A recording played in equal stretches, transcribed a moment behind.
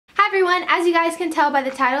everyone, as you guys can tell by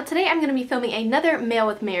the title, today I'm going to be filming another Mail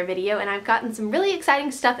with Mare video, and I've gotten some really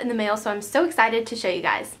exciting stuff in the mail, so I'm so excited to show you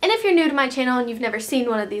guys. And if you're new to my channel and you've never seen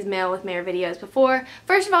one of these Mail with Mare videos before,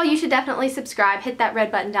 first of all, you should definitely subscribe, hit that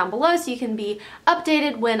red button down below so you can be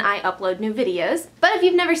updated when I upload new videos. But if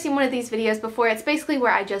you've never seen one of these videos before, it's basically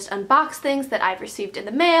where I just unbox things that I've received in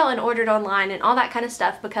the mail and ordered online and all that kind of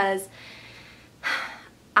stuff, because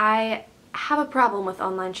I have a problem with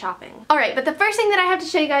online shopping. Alright, but the first thing that I have to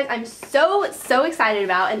show you guys I'm so excited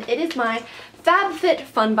about, and it is my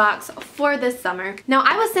FabFitFun box for this summer. Now,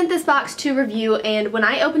 I was sent this box to review, and when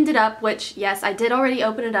I opened it up, which yes, I did already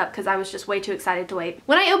open it up because I was just way too excited to wait.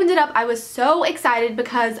 When I opened it up, I was so excited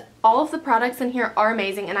because all of the products in here are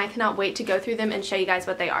amazing, and I cannot wait to go through them and show you guys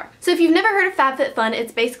what they are. So if you've never heard of FabFitFun,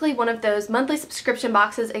 it's basically one of those monthly subscription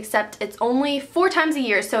boxes, except it's only 4 times a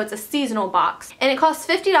year, so it's a seasonal box. And it costs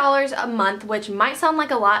 $50 a month, which might sound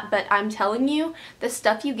like a lot, but I'm telling you, the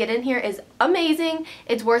stuff you get in here is amazing.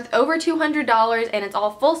 It's worth over $200, and it's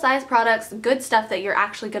all full-size products, good stuff that you're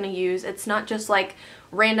actually going to use. It's not just like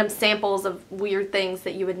random samples of weird things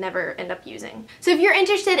that you would never end up using. So if you're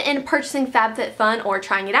interested in purchasing FabFitFun or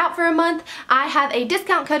trying it out for a month, I have a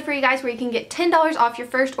discount code for you guys where you can get $10 off your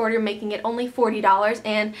first order, making it only $40,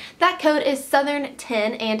 and that code is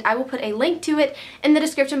Southern10, and I will put a link to it in the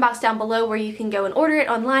description box down below where you can go and order it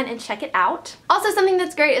online and check it out. Also, something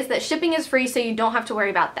that's great is that shipping is free, so you don't have to worry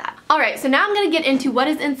about that. Alright, so now I'm going to get into what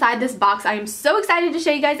is inside this box. I am so excited to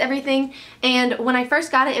show you guys everything, and when I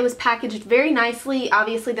first got it, it was packaged very nicely.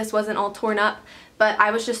 Obviously, this wasn't all torn up, but I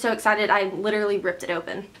was just so excited I literally ripped it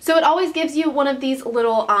open. So it always gives you one of these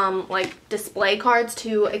little like display cards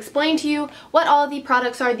to explain to you what all the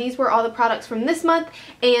products are. These were all the products from this month,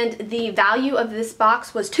 and the value of this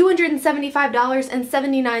box was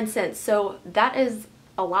 $275.79, so that is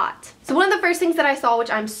a lot. So one of the first things that I saw,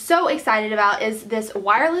 which I'm so excited about, is this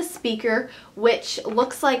wireless speaker, which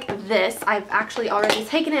looks like this. I've actually already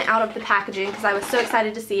taken it out of the packaging because I was so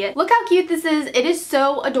excited to see it. Look how cute this is. It is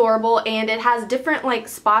so adorable, and it has different like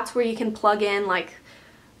spots where you can plug in, like,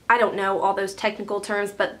 I don't know all those technical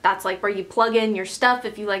terms, but that's like where you plug in your stuff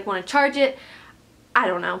if you like want to charge it. I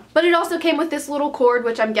don't know. But it also came with this little cord,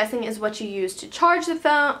 which I'm guessing is what you use to charge the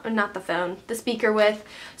phone, or not the phone, the speaker with.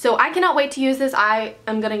 So I cannot wait to use this. I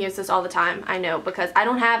am going to use this all the time, I know, because I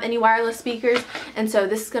don't have any wireless speakers, and so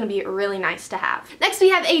this is going to be really nice to have. Next,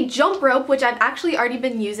 we have a jump rope, which I've actually already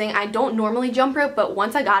been using. I don't normally jump rope, but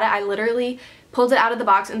once I got it, I literally pulled it out of the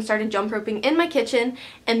box and started jump roping in my kitchen,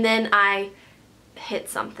 and then I hit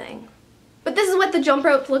something. But this is what the jump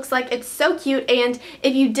rope looks like. It's so cute, and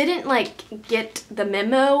if you didn't like get the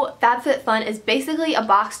memo, FabFitFun is basically a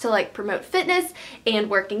box to like promote fitness and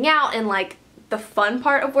working out and like the fun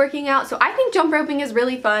part of working out. So I think jump roping is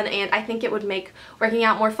really fun, and I think it would make working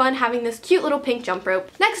out more fun having this cute little pink jump rope.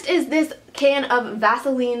 Next is this can of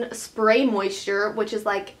Vaseline Spray Moisture, which is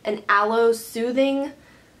like an aloe soothing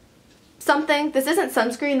something. This isn't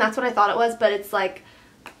sunscreen, that's what I thought it was, but it's like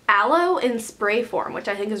aloe in spray form, which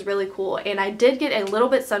I think is really cool. And I did get a little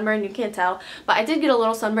bit sunburned, you can't tell, but I did get a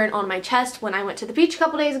little sunburn on my chest when I went to the beach a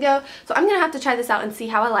couple days ago, so I'm gonna have to try this out and see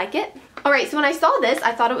how I like it. Alright, so when I saw this,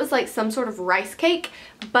 I thought it was like some sort of rice cake,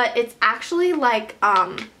 but it's actually like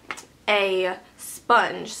a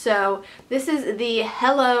sponge. So this is the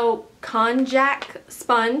Hello Konjac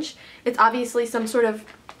sponge. It's obviously some sort of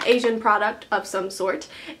Asian product of some sort,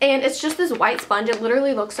 and it's just this white sponge. It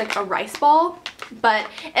literally looks like a rice ball, but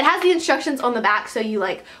it has the instructions on the back, so you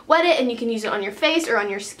like wet it and you can use it on your face or on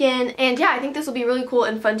your skin. And yeah, I think this will be really cool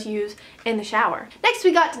and fun to use in the shower. Next,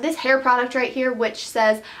 we got this hair product right here, which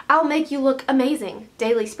says, "I'll make you look amazing,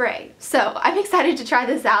 daily spray." So I'm excited to try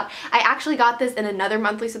this out. I actually got this in another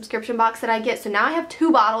monthly subscription box that I get, so now I have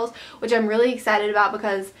 2 bottles, which I'm really excited about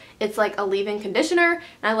because it's like a leave-in conditioner,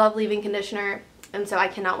 and I love leave-in conditioner, and so I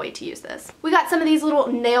cannot wait to use this. We got some of these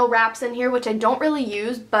little nail wraps in here, which I don't really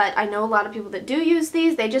use, but I know a lot of people that do use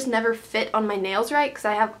these. They just never fit on my nails right because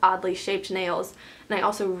I have oddly shaped nails, and I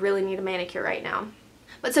also really need a manicure right now.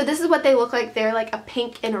 But so this is what they look like. They're like a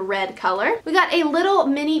pink and a red color. We got a little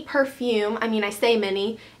mini perfume. I mean, I say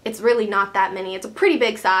mini. It's really not that mini. It's a pretty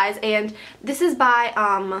big size, and this is by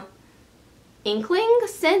Inkling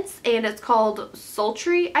Scents, and it's called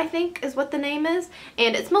Sultry, I think is what the name is,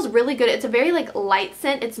 and it smells really good. It's a very like light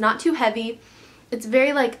scent. It's not too heavy. It's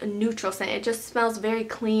very like a neutral scent. It just smells very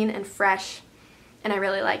clean and fresh, and I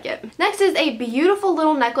really like it. Next is a beautiful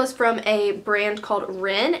little necklace from a brand called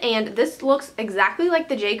Ren, and this looks exactly like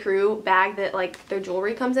the J. Crew bag that like their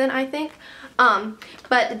jewelry comes in, I think.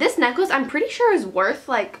 But this necklace I'm pretty sure is worth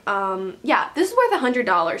like, yeah, this is worth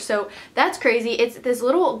 $100, so that's crazy. It's this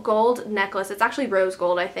little gold necklace. It's actually rose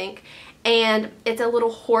gold, I think, and it's a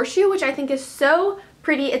little horseshoe, which I think is so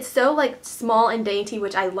pretty. It's so like small and dainty,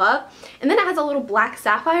 which I love. And then it has a little black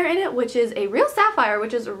sapphire in it, which is a real sapphire,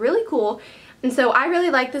 which is really cool. And so I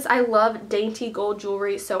really like this. I love dainty gold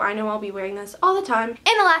jewelry, so I know I'll be wearing this all the time.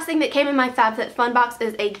 And the last thing that came in my FabFitFun box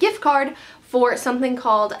is a gift card for something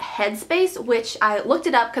called Headspace, which I looked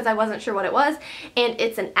it up because I wasn't sure what it was, and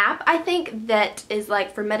it's an app, I think, that is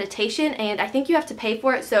like for meditation, and I think you have to pay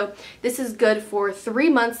for it, so this is good for 3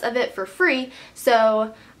 months of it for free.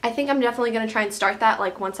 So I think I'm definitely going to try and start that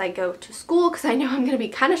like once I go to school, because I know I'm going to be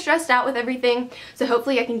kind of stressed out with everything, so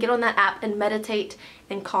hopefully I can get on that app and meditate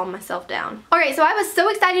and calm myself down. Alright, so I was so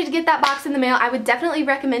excited to get that box in the mail. I would definitely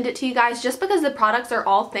recommend it to you guys just because the products are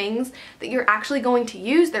all things that you're actually going to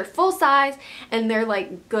use. They're full size and they're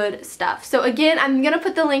like good stuff. So again, I'm going to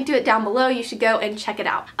put the link to it down below. You should go and check it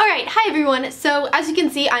out. Alright, hi everyone. So as you can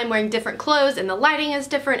see, I'm wearing different clothes and the lighting is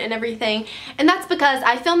different and everything. And that's because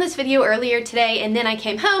I filmed this video earlier today and then I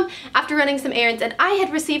came home after running some errands and I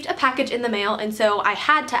had received a package in the mail, and so I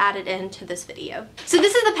had to add it into this video. So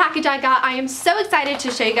this is the package I got. I am so excited to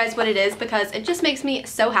show you guys what it is because it just makes me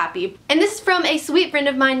so happy. And this is from a sweet friend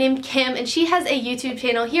of mine named Kim, and she has a YouTube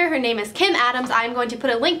channel here. Her name is Kim Adams. I'm going to put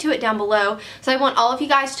a link to it down below. So I want all of you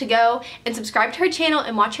guys to go and subscribe to her channel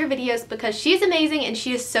and watch her videos because she's amazing and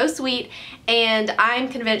she is so sweet, and I'm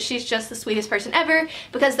convinced she's just the sweetest person ever,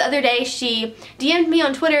 because the other day she DM'd me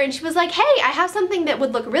on Twitter and she was like, hey, I have something that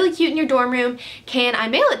would look really cute in your dorm room. Can I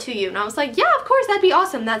mail it to you? And I was like, yeah, of course, that'd be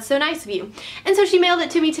awesome. That's so nice of you. And so she mailed it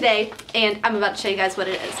to me today, and I'm about to show you guys what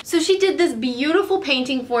it is. So she did this beautiful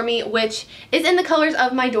painting for me, which is in the colors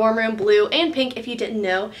of my dorm room, blue and pink if you didn't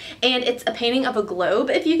know, and it's a painting of a globe,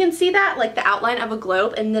 if you can see that, like the outline of a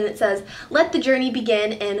globe, and then it says, let the journey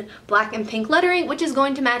begin, in black and pink lettering, which is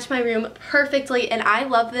going to match my room perfectly, and I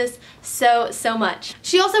love this so much.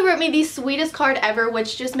 She also wrote me the sweetest card ever,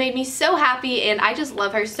 which just made me so happy, and I just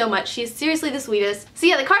love her so much. She's seriously the sweetest. So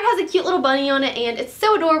yeah, the card has a cute little bunny on it, and it's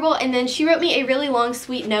so adorable, and then she wrote me a really long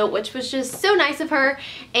sweet note, which was just so nice of her,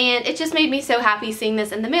 and it just made me so happy seeing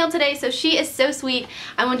this in the mail today. So she is so sweet.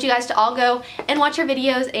 I want you guys to all go and watch her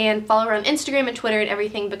videos and follow her on Instagram and Twitter and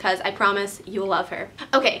everything, because I promise you will love her.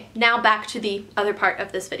 Okay, now back to the other part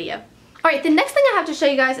of this video. Alright, the next thing I have to show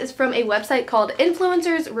you guys is from a website called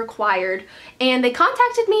Influencers Required, and they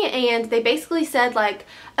contacted me and they basically said like,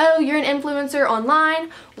 oh, you're an influencer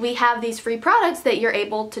online, we have these free products that you're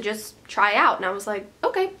able to just try out. And I was like,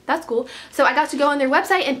 okay, that's cool. So I got to go on their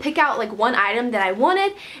website and pick out like one item that I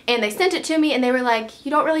wanted, and they sent it to me and they were like,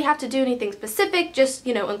 you don't really have to do anything specific, just,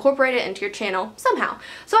 you know, incorporate it into your channel somehow.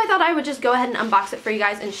 So I thought I would just go ahead and unbox it for you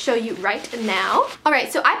guys and show you right now.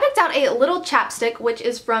 Alright, so I picked out a little chapstick, which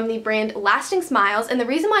is from the brand Lasting Smiles, and the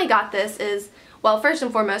reason why I got this is, well, first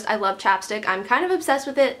and foremost, I love chapstick. I'm kind of obsessed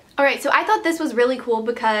with it. Alright, so I thought this was really cool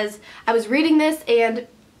because I was reading this and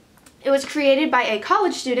it was created by a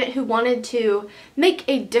college student who wanted to make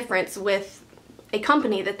a difference with a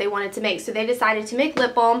company that they wanted to make. So they decided to make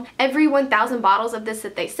lip balm. Every 1,000 bottles of this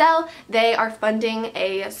that they sell, they are funding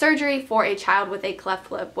a surgery for a child with a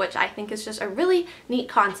cleft lip, which I think is just a really neat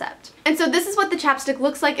concept. And so this is what the chapstick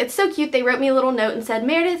looks like. It's so cute. They wrote me a little note and said,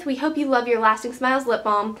 Meredith, we hope you love your Lasting Smiles lip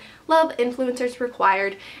balm. Love, influencers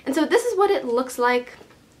required. And so this is what it looks like.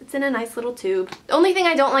 It's in a nice little tube. The only thing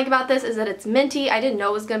I don't like about this is that it's minty. I didn't know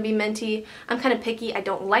it was going to be minty. I'm kind of picky. I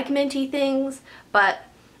don't like minty things, but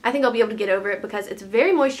I think I'll be able to get over it because it's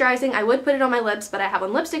very moisturizing. I would put it on my lips, but I have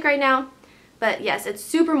on lipstick right now. But yes, it's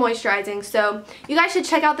super moisturizing, so you guys should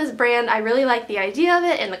check out this brand. I really like the idea of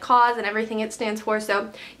it and the cause and everything it stands for.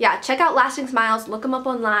 So yeah, check out Lasting Smiles, look them up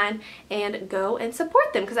online, and go and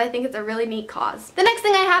support them because I think it's a really neat cause. The next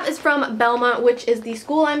thing I have is from Belmont, which is the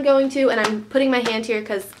school I'm going to, and I'm putting my hand here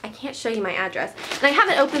because I can't show you my address. And I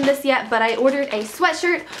haven't opened this yet, but I ordered a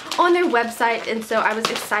sweatshirt on their website, and so I was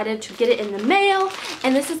excited to get it in the mail,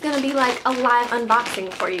 and this is going to be like a live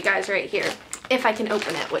unboxing for you guys right here. If I can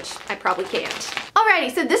open it, which I probably can't.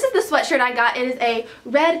 Alrighty, so this is the sweatshirt I got. It is a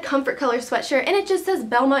red comfort color sweatshirt, and it just says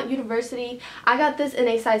Belmont University. I got this in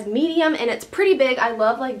a size medium, and it's pretty big. I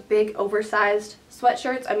love like big oversized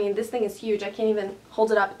sweatshirts. I mean, this thing is huge. I can't even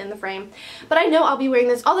hold it up in the frame. But I know I'll be wearing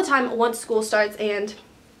this all the time once school starts, and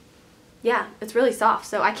yeah, it's really soft,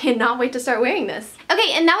 so I cannot wait to start wearing this.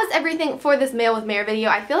 Okay, and that was everything for this Mail with Mare video.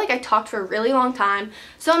 I feel like I talked for a really long time,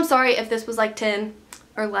 so I'm sorry if this was like 10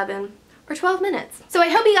 or 11 or 12 minutes. So I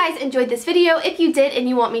hope you guys enjoyed this video. If you did and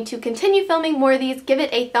you want me to continue filming more of these, give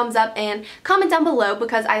it a thumbs up and comment down below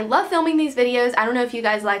because I love filming these videos. I don't know if you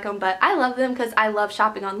guys like them, but I love them because I love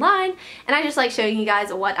shopping online and I just like showing you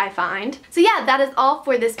guys what I find. So yeah, that is all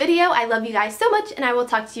for this video. I love you guys so much and I will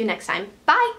talk to you next time. Bye!